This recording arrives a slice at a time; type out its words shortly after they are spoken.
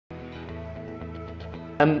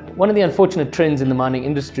One of the unfortunate trends in the mining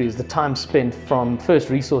industry is the time spent from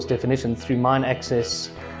first resource definition through mine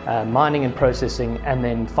access, mining and processing, and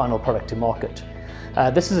then final product to market.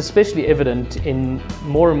 This is especially evident in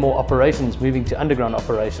more and more operations moving to underground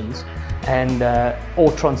operations and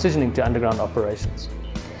or transitioning to underground operations.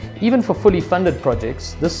 Even for fully funded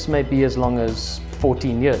projects, this may be as long as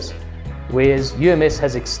 14 years, whereas UMS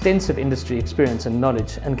has extensive industry experience and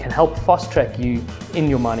knowledge and can help fast-track you in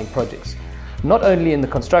your mining projects, not only in the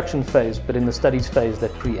construction phase, but in the studies phase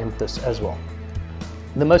that preempt this as well.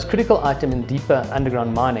 The most critical item in deeper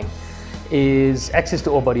underground mining is access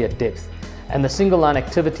to ore body at depth, and the single line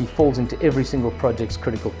activity falls into every single project's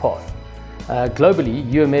critical path. Globally,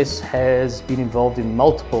 UMS has been involved in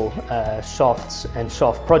multiple shafts and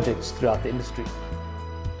shaft projects throughout the industry.